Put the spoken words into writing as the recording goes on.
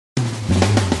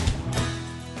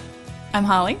I'm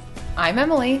Holly. I'm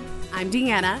Emily. I'm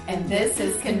Deanna. And this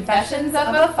is Confessions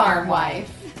of a Farm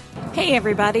Wife. Hey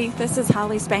everybody, this is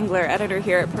Holly Spangler, editor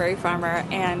here at Prairie Farmer,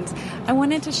 and I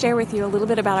wanted to share with you a little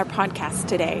bit about our podcast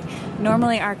today.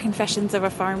 Normally our Confessions of a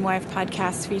Farm Wife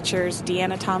podcast features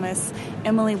Deanna Thomas,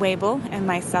 Emily Wabel, and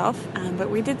myself, but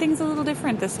we did things a little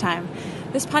different this time.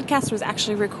 This podcast was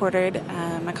actually recorded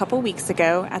a couple weeks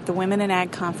ago at the Women in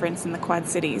Ag Conference in the Quad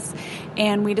Cities,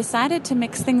 and we decided to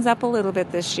mix things up a little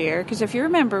bit this year, because if you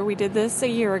remember, we did this a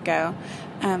year ago.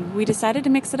 We decided to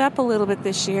mix it up a little bit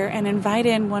this year and invite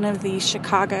in one of the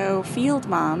Chicago field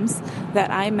moms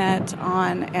that I met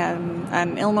on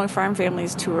an Illinois Farm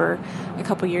Families tour a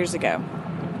couple years ago.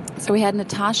 So we had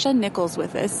Natasha Nichols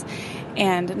with us,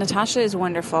 and Natasha is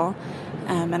wonderful,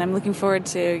 and I'm looking forward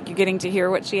to you getting to hear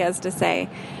what she has to say.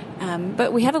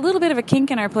 But we had a little bit of a kink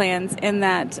in our plans in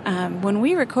that when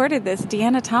we recorded this,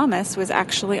 Deanna Thomas was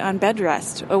actually on bed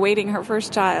rest, awaiting her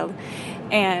first child.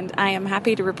 And I am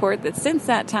happy to report that since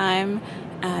that time,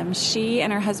 she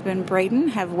and her husband, Braden,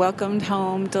 have welcomed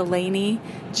home Delaney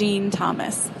Jean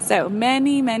Thomas. So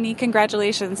many, many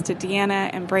congratulations to Deanna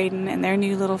and Braden and their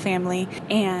new little family.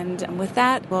 And with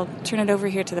that, we'll turn it over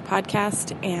here to the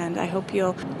podcast, and I hope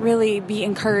you'll really be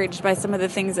encouraged by some of the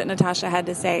things that Natasha had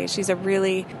to say. She's a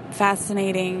really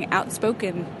fascinating,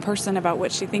 outspoken person about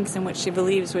what she thinks and what she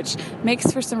believes, which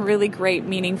makes for some really great,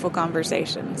 meaningful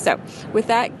conversation. So with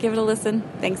that, give it a listen.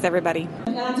 Thanks, everybody.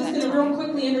 And I'm just going to real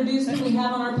quickly introduce who we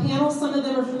have on our panel. Some of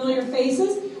them are familiar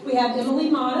faces. We have Emily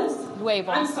Modest. Wabel.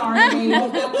 I'm sorry,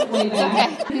 Wabel. That was way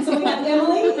back. Okay. So we have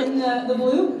Emily in the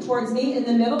blue towards me. In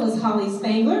the middle is Holly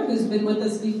Spangler, who's been with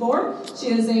us before. She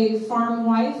is a farm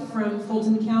wife from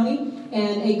Fulton County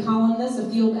and a columnist, a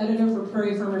field editor for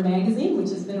Prairie Farmer magazine, which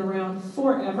has been around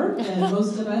forever, and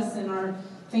most of us in our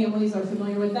families are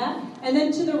familiar with that. And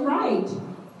then to the right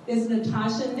is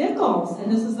Natasha Nichols,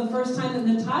 and this is the first time that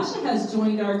Natasha has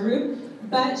joined our group,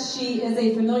 but she is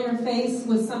a familiar face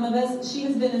with some of us. She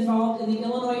has been involved in the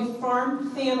Illinois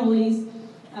Farm Families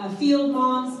Field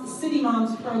Moms, City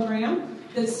Moms program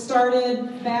that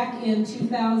started back in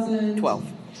 2012.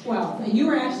 And you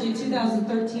were actually a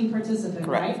 2013 participant,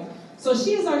 correct, right? So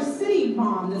she is our city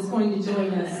mom that's going to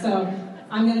join us. So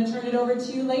I'm going to turn it over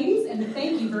to you ladies, and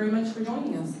thank you very much for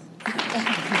joining us.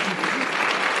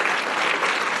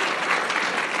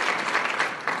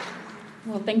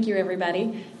 Well, thank you,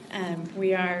 everybody.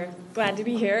 We are glad to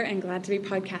be here and glad to be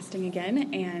podcasting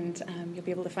again, and you'll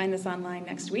be able to find this online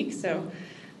next week, so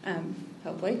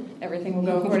hopefully everything will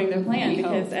go according to plan,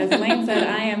 because as Elaine said,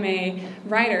 I am a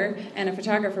writer and a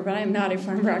photographer, but I am not a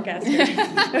farm broadcaster.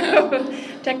 So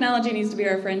technology needs to be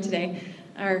our friend today.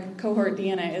 Our cohort,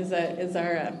 Deanna, is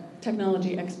our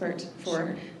technology expert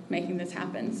for making this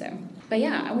happen. So, but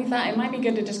yeah, we thought it might be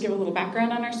good to just give a little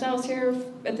background on ourselves here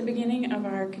at the beginning of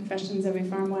our Confessions of a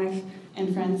Farm Wife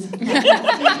and Friends.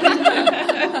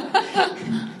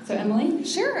 So, Emily?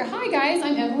 Sure. Hi, guys.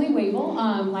 I'm Emily Wabel.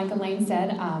 Like Elaine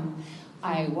said,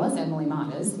 I was Emily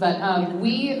Modest, but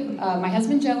my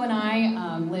husband Joe and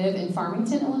I live in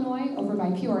Farmington, Illinois, over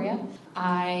by Peoria.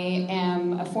 I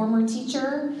am a former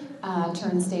teacher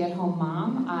turned stay-at-home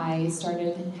mom. I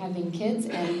started having kids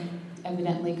and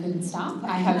evidently couldn't stop.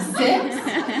 I have 6.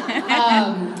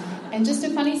 And just a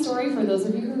funny story for those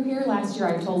of you who were here last year,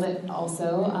 I told it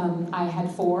also. I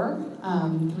had 4,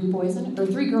 3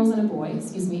 girls and a boy,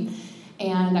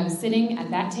 and I was sitting at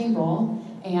that table,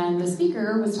 and the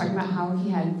speaker was talking about how he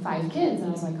had 5 kids, and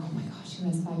I was like, oh my gosh, who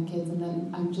has 5 kids? And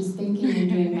then I'm just thinking and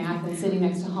doing math and sitting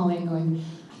next to Holly and going,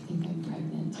 I think I'm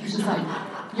pregnant. And she's like,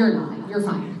 you're not, you're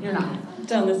fine, you're not.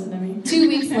 Don't listen to me. 2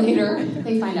 weeks later,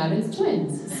 they find out it's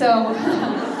twins. So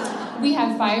we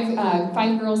have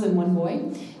 5 girls and 1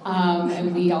 boy.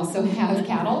 And we also have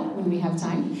cattle when we have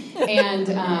time. And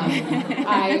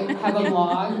I have a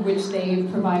blog which they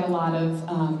provide a lot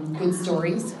of good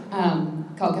stories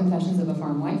called Confessions of a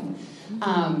Farm Wife.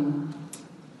 And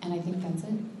I think that's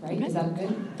it, right? Okay. Is that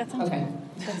good? That sounds okay.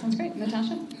 Great. That sounds great.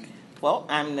 Natasha? Well,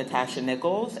 I'm Natasha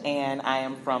Nichols, and I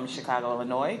am from Chicago,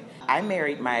 Illinois. I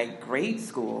married my grade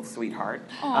school sweetheart.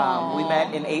 We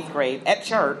met in 8th grade at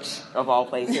church, of all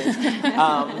places.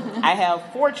 I have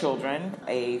 4 children,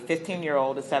 a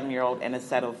 15-year-old, a 7-year-old, and a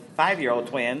set of 5-year-old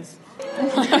twins.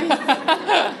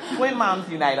 Twin moms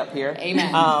unite up here.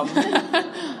 Amen.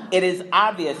 It is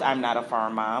obvious I'm not a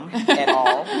farm mom at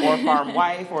all, or farm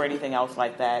wife, or anything else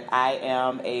like that. I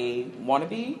am a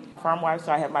wannabe farm wife,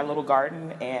 so I have my little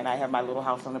garden, and I have my little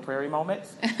house on the prairie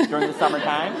moments during the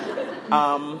summertime.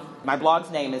 My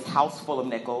blog's name is House Full of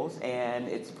Nickels, and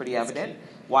it's pretty evident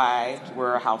why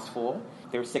we're a house full.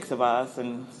 There's 6 of us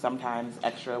and sometimes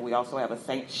extra. We also have a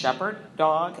Saint Shepherd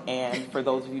dog. And for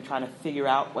those of you trying to figure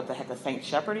out what the heck a Saint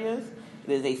Shepherd is,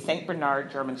 it is a Saint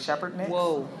Bernard German Shepherd mix.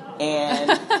 Whoa.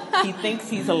 And he thinks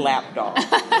he's a lap dog.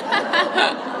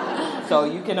 So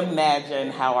you can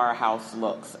imagine how our house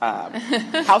looks.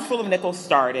 House Full of Nickels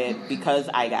started because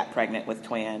I got pregnant with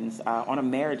twins on a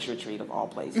marriage retreat of all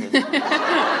places.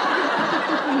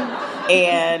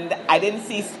 And I didn't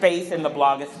see space in the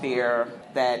blogosphere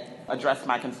that addressed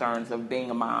my concerns of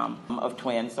being a mom of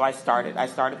twins. So I started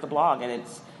the blog, and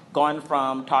it's gone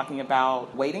from talking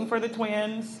about waiting for the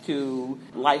twins to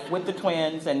life with the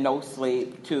twins and no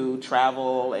sleep to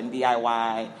travel and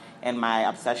DIY and my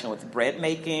obsession with bread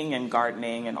making and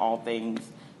gardening and all things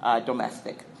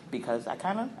domestic, because I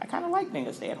kind of like being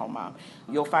a stay-at-home mom.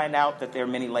 You'll find out that there are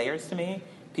many layers to me.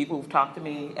 People who've talked to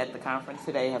me at the conference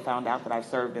today have found out that I've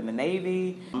served in the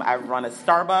Navy. I've run a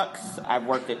Starbucks. I've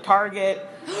worked at Target.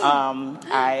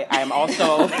 I'm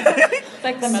also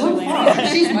Like the motherland.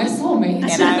 She's my soulmate.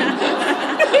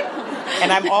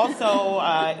 And I'm also,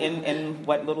 in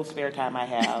what little spare time I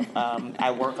have,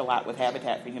 I work a lot with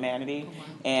Habitat for Humanity,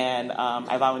 and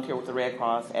I volunteer with the Red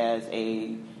Cross as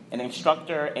an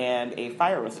instructor and a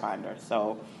fire responder.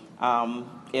 So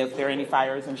if there are any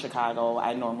fires in Chicago,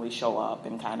 I normally show up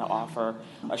and kind of offer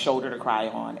a shoulder to cry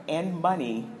on and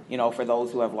money, for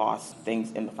those who have lost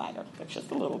things in the fire. That's just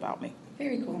a little about me.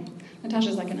 Very cool.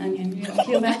 Natasha's like an onion. You don't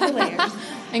peel back the layers.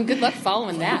 And good luck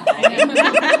following that.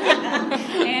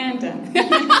 And done.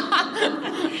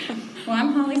 Well,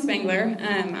 I'm Holly Spangler.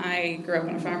 I grew up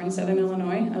on a farm in southern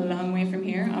Illinois, a long way from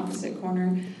here, opposite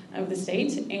corner of the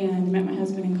state, and met my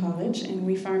husband in college, and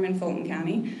we farm in Fulton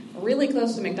County, really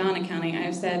close to McDonough County.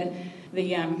 I've said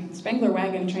the Spangler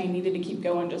wagon train needed to keep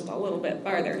going just a little bit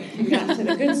farther and got to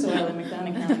the good soil in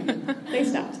McDonough County. They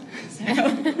stopped. So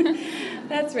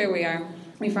that's where we are.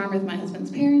 We farm with my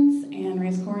husband's parents and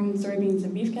raise corn, soybeans,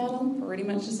 and beef cattle, pretty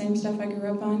much the same stuff I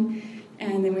grew up on.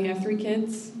 And then we have 3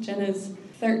 kids. Jenna's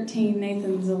 13,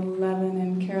 Nathan's 11,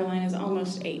 and Caroline is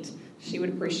almost 8. She would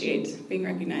appreciate being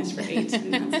recognized for 8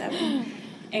 and not 7.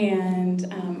 And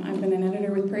I've been an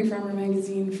editor with Prairie Farmer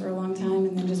magazine for a long time,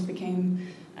 and then just became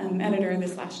editor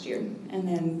this last year, and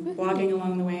then blogging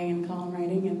along the way and column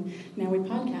writing, and now we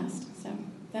podcast. So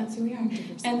that's who we are.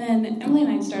 And then Emily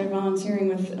and I started volunteering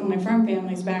with Illinois Farm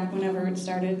Families back whenever it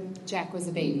started. Jack was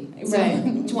a baby.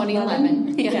 Right.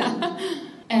 2011. Yeah.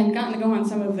 And gotten to go on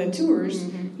some of the tours,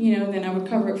 then I would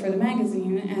cover it for the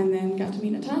magazine, and then got to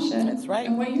meet Natasha. That's right.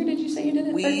 And what year did you say you did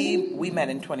it? We met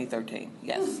in 2013,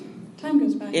 yes. Oh, time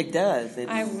goes by. It does.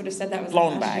 It's I would have said that was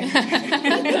flown by.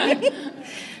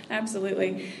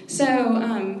 Absolutely.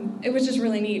 So it was just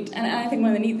really neat. And I think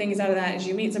one of the neat things out of that is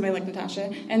you meet somebody like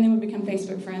Natasha, and then we become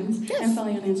Facebook friends, and follow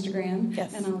you on Instagram,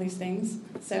 and all these things.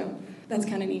 So that's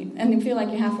kind of neat. And you feel like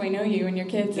you halfway know you and your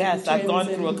kids. Yes, I've gone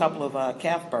through a couple of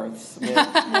calf births with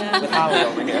Holly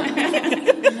over here.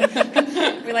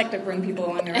 We like to bring people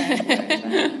along the ride.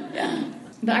 Yeah.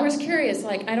 But I was curious,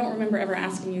 I don't remember ever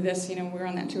asking you this, we were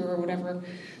on that tour or whatever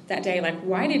that day,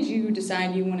 why did you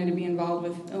decide you wanted to be involved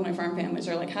with Illinois Farm Families?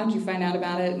 Or, how did you find out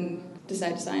about it and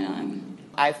decide to sign on?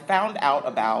 I found out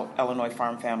about Illinois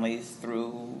Farm Families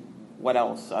through, what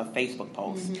else, a Facebook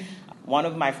post. Mm-hmm. One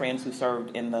of my friends who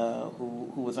served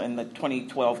who was in the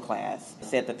 2012 class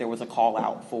said that there was a call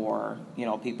out for,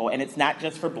 people, and it's not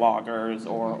just for bloggers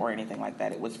or anything like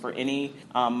that. It was for any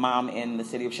mom in the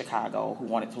city of Chicago who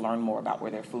wanted to learn more about where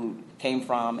their food came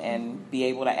from and be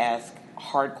able to ask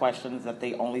hard questions that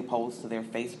they only pose to their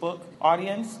Facebook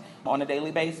audience on a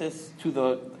daily basis to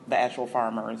the actual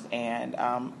farmers. And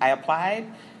I applied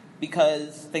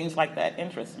because things like that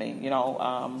interest me,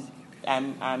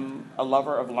 I'm a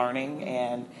lover of learning,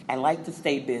 and I like to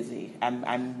stay busy.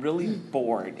 I'm really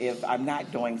bored if I'm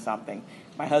not doing something.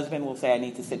 My husband will say I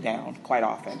need to sit down quite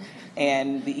often.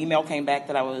 And the email came back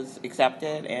that I was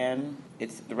accepted, and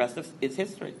the rest of it's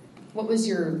history. What was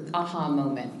your aha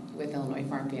moment with Illinois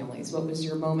Farm Families? What was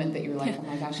your moment that you were like, oh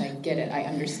my gosh, I get it. I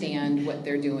understand what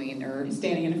they're doing? Or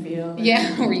standing in a field.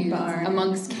 Yeah, or you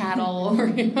amongst cattle.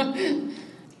 Or,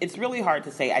 It's really hard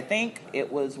to say. I think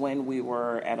it was when we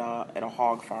were at a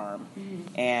hog farm,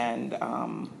 and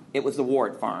it was the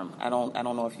Ward farm. I don't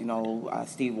know if you know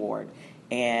Steve Ward.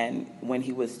 And when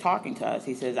he was talking to us,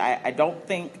 he says, I don't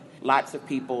think lots of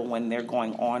people, when they're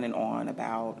going on and on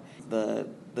about the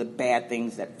bad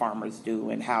things that farmers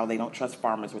do and how they don't trust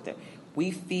farmers with it.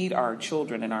 We feed our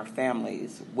children and our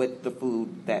families with the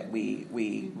food that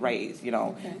we raise,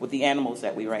 with the animals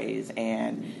that we raise.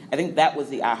 And I think that was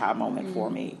the aha moment for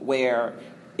me, where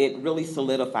it really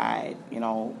solidified,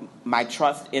 my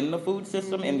trust in the food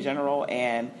system in general,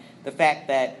 and the fact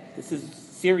that this is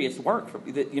serious work.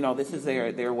 This is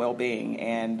their well-being,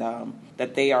 and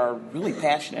that they are really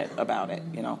passionate about it,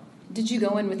 Did you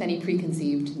go in with any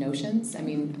preconceived notions? I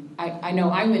mean, I know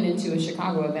I went into a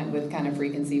Chicago event with kind of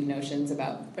preconceived notions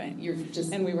about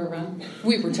and we were wrong.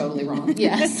 We were totally wrong.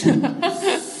 Yes.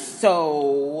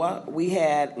 So we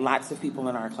had lots of people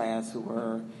in our class who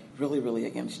were really, really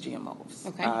against GMOs.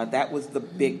 Okay. That was the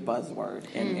big buzzword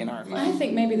in our class. I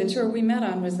think maybe the tour we met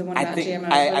on was the one about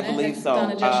GMOs. I believe so.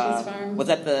 Donna Jeschke's farm. Was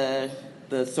that the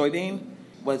soybean?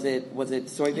 Was it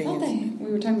soybeans? We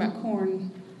were talking about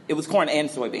corn. It was corn and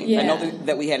soybeans. Yeah. I know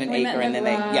that we had an acre, and then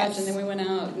and then we went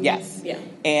out. Yes. Yeah.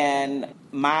 And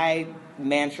my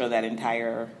mantra that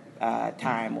entire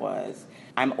time was,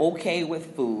 I'm okay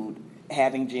with food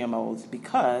having GMOs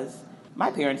because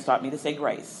my parents taught me to say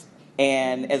grace.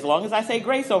 And as long as I say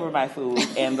grace over my food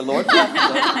and the Lord blesses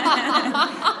it,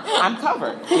 I'm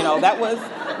covered. That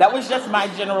was just my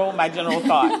general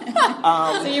thought.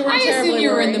 So you were I assume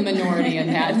you were in the minority in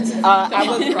that.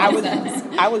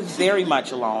 I was very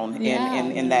much alone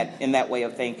in that way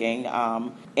of thinking.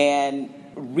 And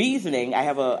reasoning, I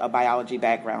have a biology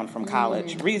background from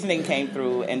college. Reasoning came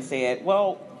through and said,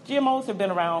 well, GMOs have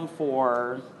been around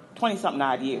for 20-something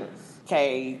odd years.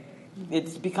 Okay,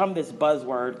 it's become this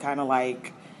buzzword, kind of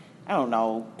like, I don't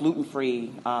know,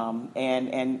 gluten-free,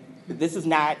 and this is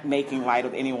not making light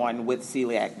of anyone with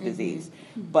celiac disease,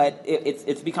 but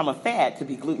it's become a fad to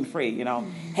be gluten-free,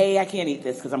 Hey, I can't eat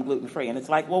this because I'm gluten-free, and it's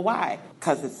like, well, why?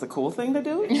 Because it's the cool thing to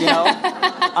do,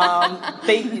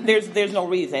 There's no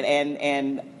reason,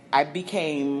 and I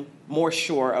became more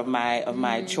sure of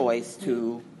my choice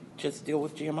to just deal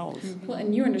with GMOs. Well,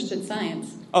 and you understood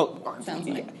science. Oh, sounds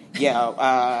like.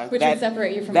 Yeah, which would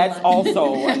separate you from. That's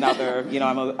also another.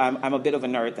 I'm a bit of a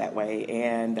nerd that way,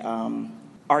 and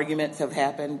arguments have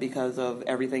happened because of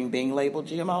everything being labeled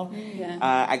GMO. Yeah.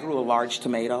 I grew a large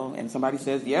tomato, and somebody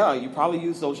says, "Yeah, you probably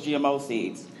use those GMO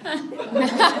seeds."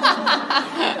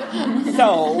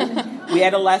 So we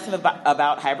had a lesson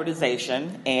about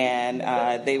hybridization, and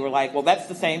they were like, "Well, that's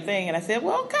the same thing," and I said,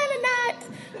 "Well, kind of not."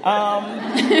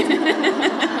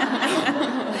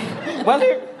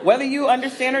 Whether you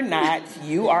understand or not,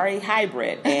 you are a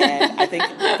hybrid. And I think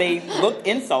they looked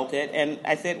insulted. And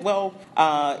I said, well,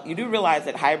 you do realize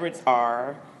that hybrids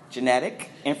are genetic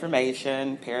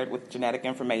information paired with genetic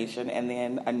information, and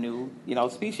then a new,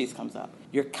 species comes up.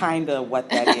 You're kind of what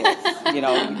that is. You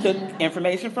took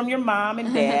information from your mom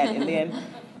and dad, and then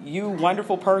you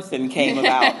wonderful person came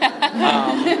about.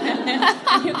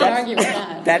 You could argue with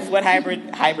that. That's what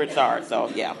hybrids are. So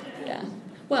yeah. Yeah.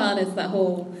 Well, and it's the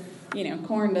whole,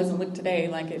 corn doesn't look today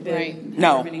like it did. Right.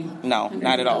 No,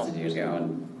 not at all. Years ago,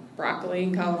 and broccoli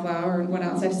and cauliflower and what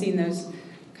else? I've seen those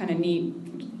kind of neat,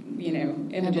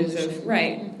 images of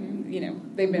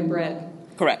they've been bred.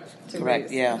 Correct.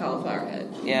 Yeah. Cauliflower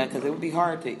head. Yeah, because it would be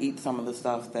hard to eat some of the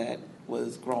stuff that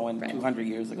was growing 200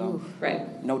 years ago. Ooh,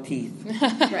 right. No teeth.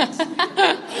 Right.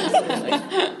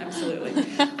 Absolutely.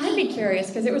 I'd be curious,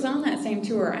 because it was on that same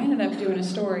tour. I ended up doing a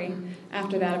story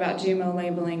after that about GMO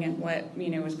labeling and what,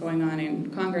 was going on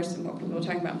in Congress and what people were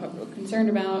talking about, what people were concerned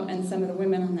about. And some of the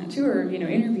women on that tour,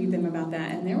 interviewed them about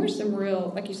that. And there were some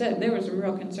real, like you said, there were some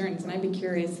real concerns. And I'd be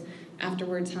curious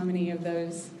afterwards how many of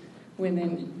those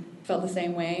women felt the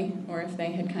same way, or if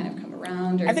they had kind of come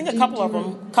around. Or I think a couple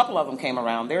of them came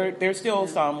around. There's still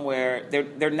some where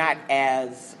they're not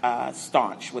as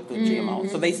staunch with the GMO,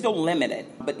 so they still limit it,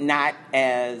 but not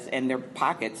as, and their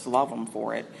pockets love them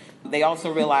for it. They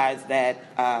also realize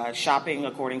that shopping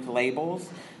according to labels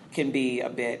can be a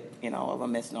bit, of a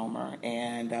misnomer.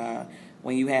 And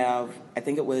when you have, I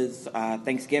think it was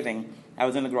Thanksgiving, I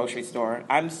was in the grocery store.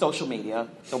 I'm social media,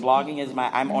 so blogging is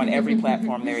I'm on every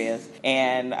platform there is.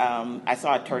 And I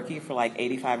saw a turkey for like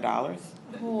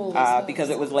 $85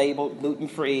 because it was labeled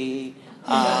gluten-free,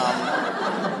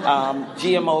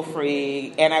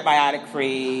 GMO-free,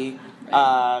 antibiotic-free,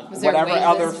 whatever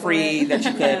other free that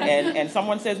you could. And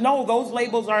someone says, no, those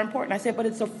labels are important. I said, but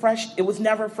it was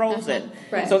never frozen.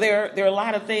 Right. So there are a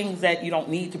lot of things that you don't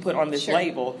need to put on this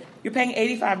label. You're paying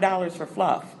 $85 for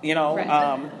fluff,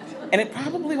 Right. And it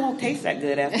probably won't taste that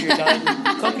good after you're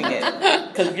done cooking it,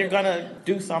 because you're going to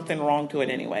do something wrong to it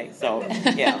anyway. So,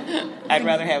 yeah, I'd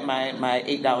rather have my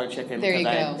 $8 chicken because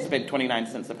I spent 29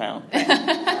 cents a pound.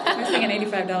 I was thinking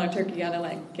 $85 turkey ought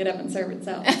to, get up and serve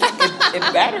itself. It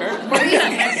better.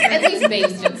 At least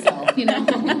baste itself,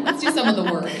 Let's do some of the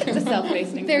work. It's a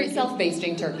self-basting Very turkey.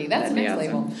 self-basting turkey. That's the next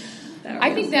label.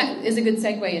 I think that is a good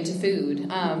segue into food.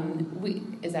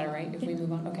 Is that all right if we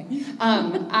move on? Okay.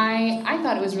 I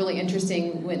thought it was really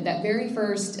interesting when that very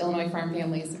first Illinois Farm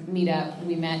Families meetup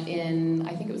we met in,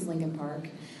 I think it was Lincoln Park.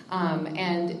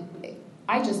 And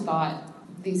I just thought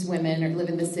these women live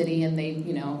in the city, and they,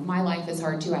 my life is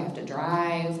hard too. I have to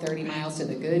drive 30 miles to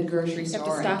the good grocery store.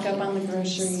 You have to stock up on the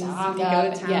groceries. Stock you up,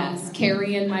 go to town. yes.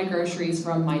 Carry in my groceries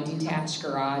from my detached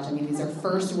garage. I mean, these are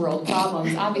first world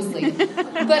problems, obviously.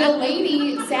 But a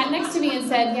lady sat next to me and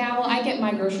said, yeah, well, I get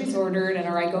my groceries ordered,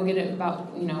 or I go get it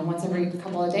about, once every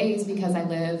couple of days because I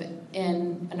live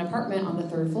in an apartment on the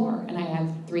 3rd floor, and I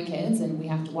have 3 kids, and we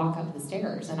have to walk up the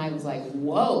stairs. And I was like,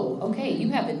 whoa, okay,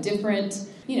 you have a different,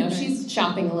 she's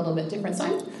shopping a little bit different.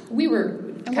 So we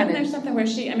were kind of... there's something where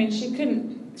she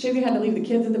either had to leave the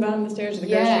kids at the bottom of the stairs or the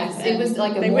groceries. Yes, it was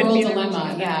like a moral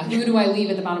dilemma. Yeah, who do I leave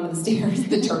at the bottom of the stairs?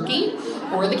 The turkey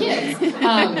or the kids?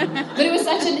 But it was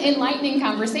such an enlightening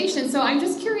conversation. So I'm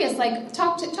just curious,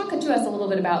 talk to us a little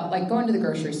bit about going to the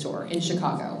grocery store in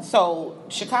Chicago. So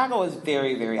Chicago is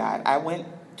very, very odd. I went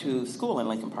to school in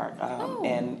Lincoln Park,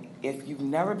 and if you've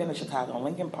never been to Chicago,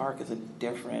 Lincoln Park is a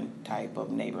different type of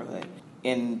neighborhood.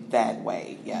 In that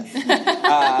way, yes. In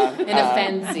a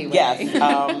fancy way.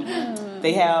 Yes.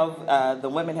 They have, the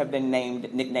women have been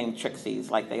nicknamed Trixies,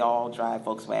 like they all drive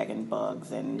Volkswagen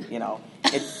Bugs, and,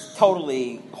 it's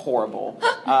totally horrible.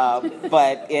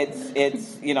 But it's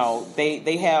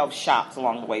they have shops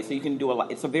along the way, so you can do a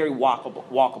lot. It's a very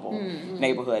walkable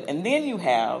neighborhood. And then you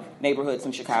have neighborhoods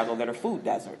in Chicago that are food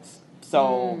deserts.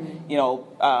 So,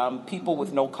 people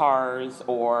with no cars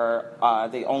or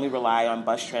they only rely on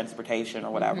bus transportation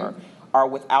or whatever are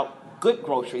without good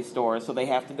grocery stores, so they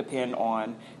have to depend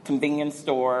on convenience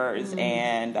stores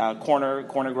and corner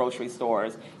grocery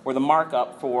stores, where the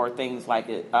markup for things like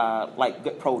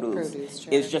good produce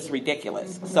is just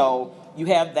ridiculous. So you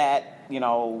have that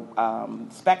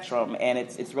spectrum, and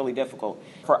it's really difficult.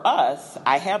 For us,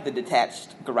 I have the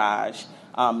detached garage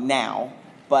now.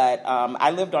 But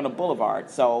I lived on a boulevard,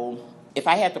 so if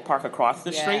I had to park across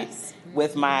the street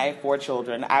with my 4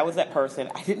 children, I was that person.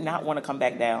 I did not want to come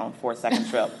back down for a second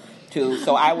trip.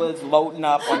 So I was loading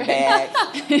up on bags.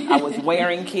 I was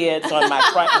wearing kids on my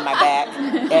front and my back,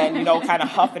 and kind of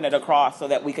huffing it across so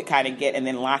that we could kind of get, and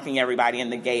then locking everybody in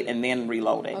the gate and then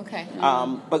reloading. Okay.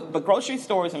 But grocery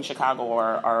stores in Chicago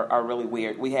are really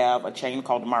weird. We have a chain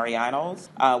called Mariano's,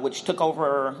 which took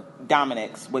over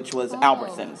Dominic's, which was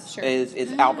Albertsons. Sure. Is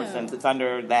Albertsons? It's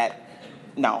under that.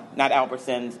 No, not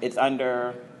Albertsons. It's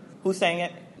under, who's saying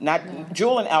it? Not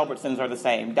Jewel and Albertsons are the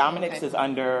same. Dominic's is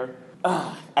under.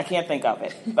 I can't think of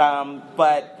it.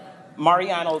 But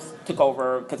Mariano's took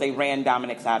over because they ran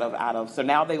Dominic's out of. So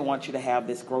now they want you to have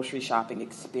this grocery shopping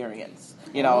experience,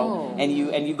 and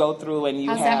you go through and you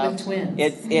How's have. That with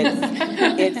twins?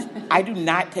 It's. I do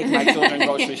not take my children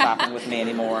grocery shopping with me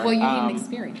anymore. Well, you need an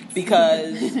experience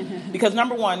because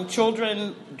number one,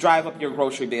 children drive up your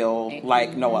grocery bill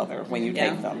like no other when you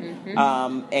take them,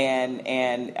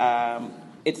 and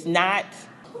it's not.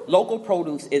 Local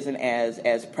produce isn't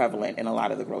as prevalent in a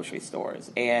lot of the grocery stores.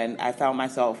 And I found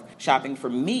myself shopping for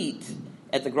meat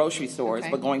at the grocery stores,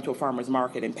 but going to a farmer's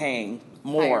market and paying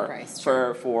more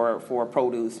for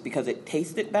produce because it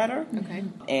tasted better. Okay.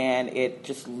 And it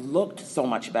just looked so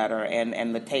much better,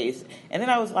 and the taste. And then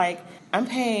I was like, I'm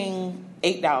paying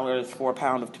 $8 for a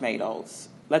pound of tomatoes.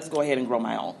 Let's go ahead and grow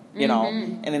my own,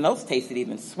 And then those tasted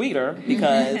even sweeter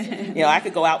because, I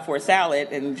could go out for a salad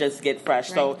and just get fresh.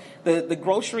 Right. So the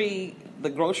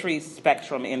grocery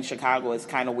spectrum in Chicago is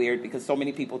kind of weird because so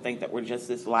many people think that we're just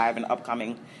this live and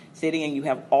upcoming city, and you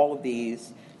have all of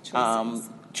these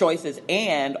choices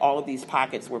and all of these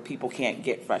pockets where people can't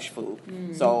get fresh food.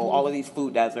 So all of these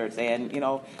food deserts, and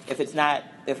if it's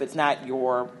not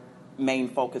your main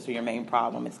focus or your main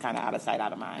problem, it's kind of out of sight,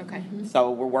 out of mind. Okay. So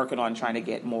we're working on trying to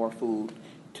get more food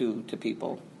to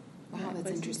people. Wow, that's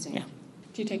interesting. Yeah.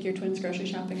 Do you take your twins grocery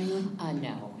shopping, Emily?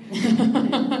 No.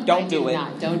 Don't do it.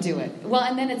 Don't do it. Well,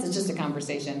 and then it's just a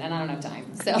conversation, and I don't have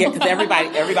time. So yeah, because everybody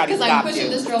because I'm pushing you.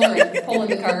 the stroller and pulling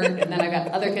the cart, and then I've got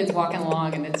other kids walking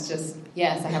along, and it's just I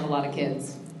have a lot of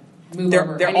kids.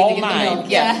 They're all mine.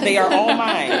 Yes, they are all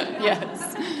mine.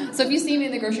 Yes. So if you see me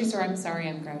in the grocery store, I'm sorry,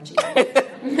 I'm grouchy.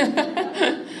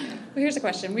 Well, here's a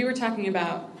question. We were talking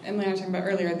about, Emily and I were talking about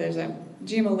earlier, there's a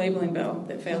GMO labeling bill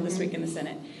that failed this week in the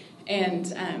Senate. And,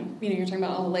 you're talking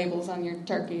about all the labels on your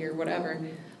turkey or whatever.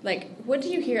 Like, what do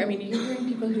you hear? I mean, you're hearing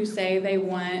people who say they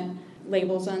want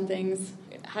labels on things.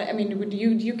 Do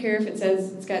you care if it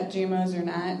says it's got GMOs or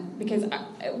not? Because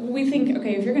we think,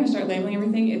 okay, if you're going to start labeling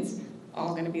everything, it's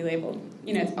all going to be labeled.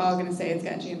 It's all going to say it's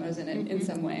got GMOs in it in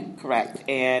some way. Correct.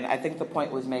 And I think the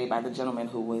point was made by the gentleman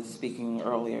who was speaking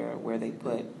earlier where they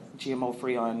put GMO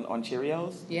free on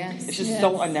Cheerios. Yes. It's just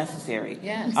so unnecessary.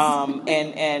 Yes.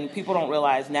 And people don't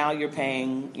realize now you're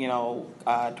paying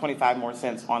 25 more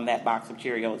cents on that box of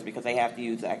Cheerios because they have to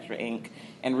use extra ink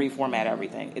and reformat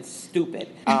everything. It's stupid,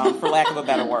 for lack of a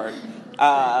better word.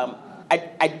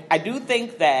 I do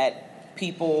think that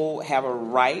people have a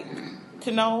right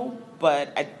to know,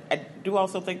 but I do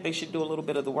also think they should do a little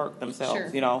bit of the work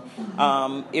themselves.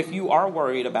 Sure. If you are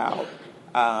worried about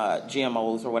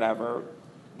GMOs or whatever,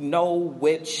 know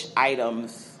which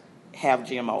items have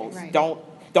GMOs. Right.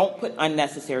 Don't put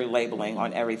unnecessary labeling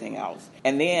on everything else.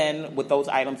 And then with those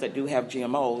items that do have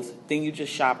GMOs, then you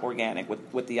just shop organic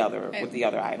with the other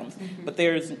items. Mm-hmm. But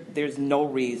there's no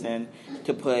reason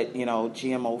to put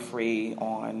GMO free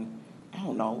on, I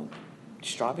don't know,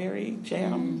 strawberry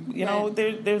jam. Right.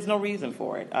 There's no reason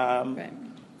for it. Right.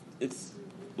 It's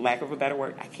lack of a better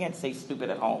word. I can't say stupid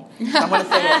at home. So I'm going to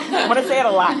say it a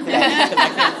lot today because I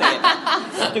can't say it.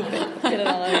 Stupid. Get it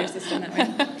all out of your system that way.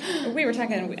 We were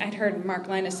talking, I'd heard Mark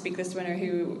Linus speak this winter,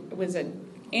 who was an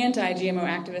anti-GMO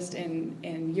activist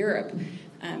in Europe,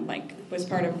 was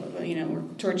part of,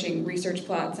 torching research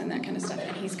plots and that kind of stuff.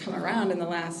 And he's come around in the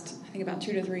last, I think, about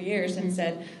 2 to 3 years and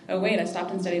said, oh, wait, I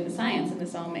stopped and studied the science, and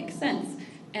this all makes sense.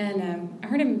 And I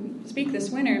heard him speak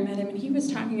this winter, met him, and he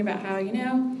was talking about how,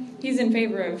 he's in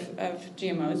favor of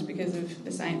GMOs because of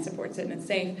the science supports it and it's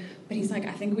safe. But he's like,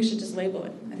 I think we should just label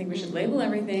it. I think we should label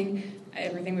everything.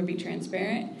 Everything would be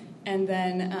transparent. And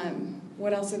then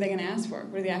what else are they going to ask for?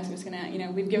 What are the activists going to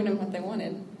we've given them what they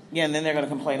wanted. Yeah, and then they're going to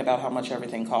complain about how much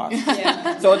everything costs.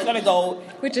 Yeah. So it's going to go...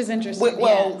 Which is interesting.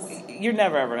 Well, yes. You're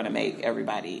never ever going to make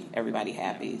everybody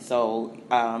happy. So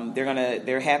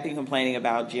they're happy complaining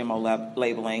about GMO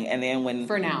labeling, and then when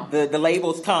for now the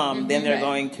labels come, then they're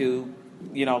going to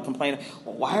complain.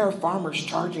 Why are farmers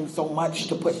charging so much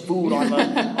to put food on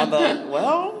the?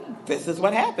 Well, this is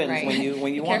what happens when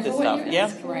you want this stuff.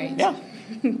 Yeah, right. Yeah.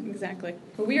 Exactly.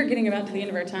 Well, we are getting about to the end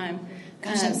of our time.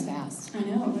 Gosh, that's fast. I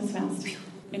know, that's fast.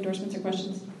 Endorsements or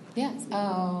questions? Yes.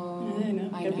 Oh, I know.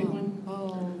 Pick one.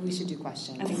 Oh, we should do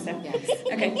questions. I think so. Yes.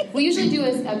 Okay. We usually do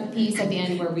a piece at the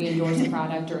end where we endorse a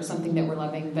product or something that we're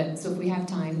loving. But so if we have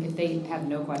time, if they have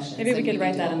no questions, maybe we could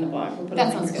write that on the blog. We'll put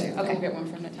that sounds good. Okay. We'll get one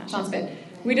from Natasha. Sounds good.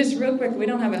 We just real quick. We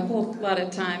don't have a whole lot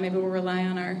of time. Maybe we'll rely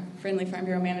on our friendly Farm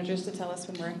Bureau managers to tell us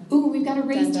when we're. Ooh, we've got a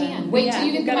raised hand. Wait till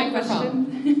you get the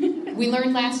microphone. We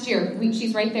learned last year.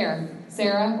 She's right there.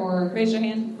 Sarah, or raise your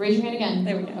hand. Raise your hand again.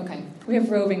 There we go. Okay. We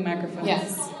have roving microphones.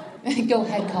 Yes. Go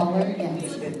ahead, caller.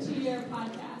 Yes.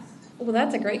 Well,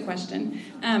 that's a great question.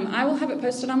 I will have it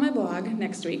posted on my blog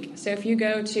next week. So if you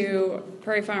go to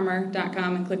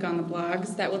prairiefarmer.com and click on the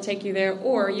blogs, that will take you there.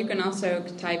 Or you can also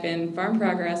type in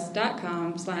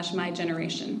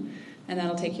farmprogress.com/mygeneration. And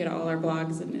that'll take you to all our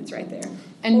blogs, and it's right there.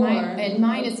 And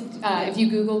mine is, if you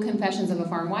Google Confessions of a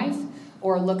Farm Wife,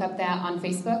 or look up that on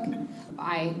Facebook,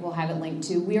 I will have it linked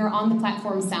to. We are on the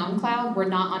platform SoundCloud. We're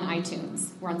not on iTunes.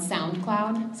 We're on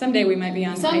SoundCloud. Someday we might be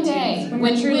on iTunes. When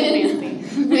we're truly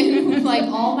fancy. When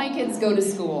all my kids go to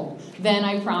school, then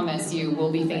I promise you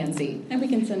we'll be fancy. And we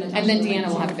can send it. And then Deanna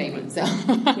will have a baby. So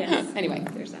yes. Anyway,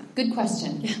 there's that. Good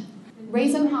question. Yeah.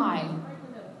 Raise them high.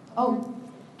 Oh,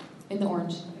 in the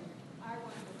orange.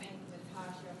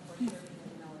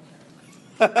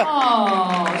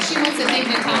 Oh, she wants to thank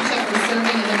Natasha for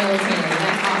serving in the military.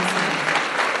 That's awesome.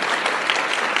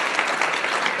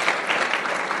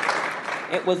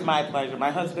 It was my pleasure.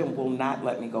 My husband will not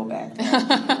let me go back.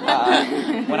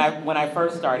 When I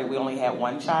first started, we only had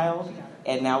one child,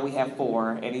 and now we have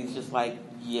 4. And he's just like,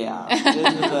 yeah, this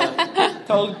is a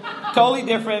totally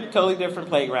different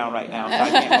playground right now. So I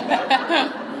can't go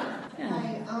back.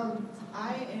 Hi,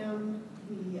 I am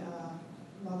the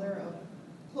mother of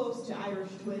close to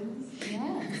Irish twins.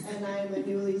 Yes. And I am a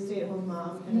newly stay-at-home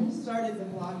mom, and I've started the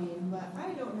blogging, but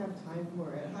I don't have time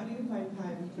for it. How do you find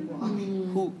time to blog?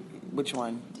 Which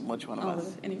one of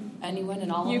us? Anyone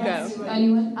and all you of us? go.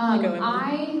 Anyone? You go,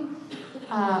 I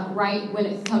write when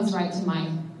it comes right to my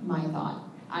thought.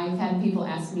 I've had people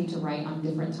ask me to write on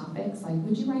different topics, like,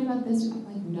 would you write about this? I'm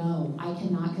like, no, I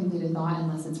cannot complete a thought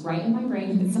unless it's right in my brain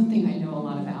and it's something I know a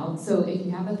lot about. So if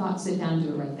you have a thought, sit down and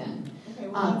do it right then. Okay,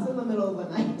 well, it's in the middle of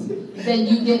the night. Then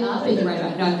you get up and you write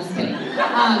about it. No, I'm just kidding.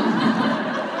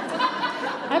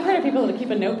 I've heard of people that keep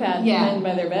a notepad pen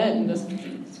by their bed and just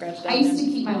scratch down. I used to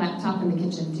keep my laptop in the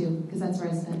kitchen, too, because that's where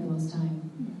I spent the most time.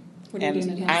 What are you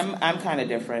doing? I'm kind of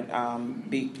different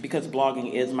because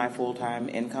blogging is my full-time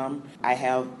income. I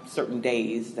have certain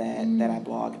days that I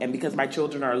blog, and because my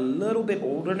children are a little bit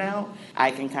older now,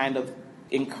 I can kind of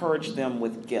encourage them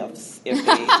with gifts if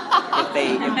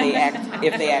they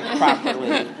act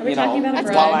properly. Are we talking about a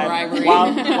bribery?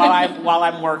 While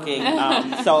I'm working.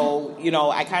 So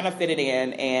I kind of fit it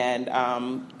in and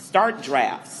start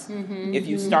drafts. If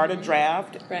you start a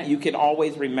draft, Right. you can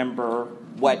always remember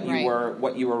what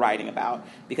you were writing about,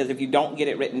 because if you don't get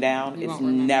it written down, it's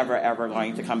never ever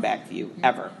going to come back to you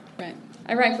ever. Right.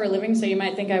 I write for a living, so you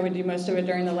might think I would do most of it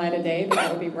during the light of day, but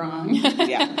that would be wrong.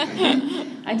 Yeah.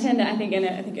 I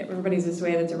think everybody's this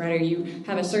way that's a writer. You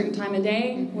have a certain time of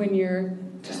day when you're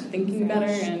just thinking better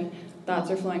and thoughts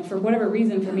are flowing. For whatever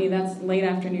reason, for me, that's late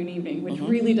afternoon, evening, which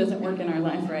really doesn't work in our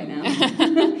life right now.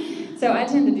 So I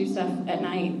tend to do stuff at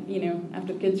night,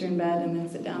 after the kids are in bed, and then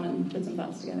sit down and put some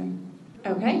thoughts together.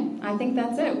 Okay, I think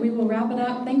that's it. We will wrap it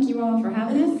up. Thank you all for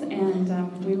having us,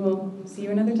 and we will see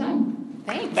you another time.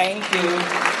 Thanks. Thank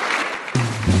you.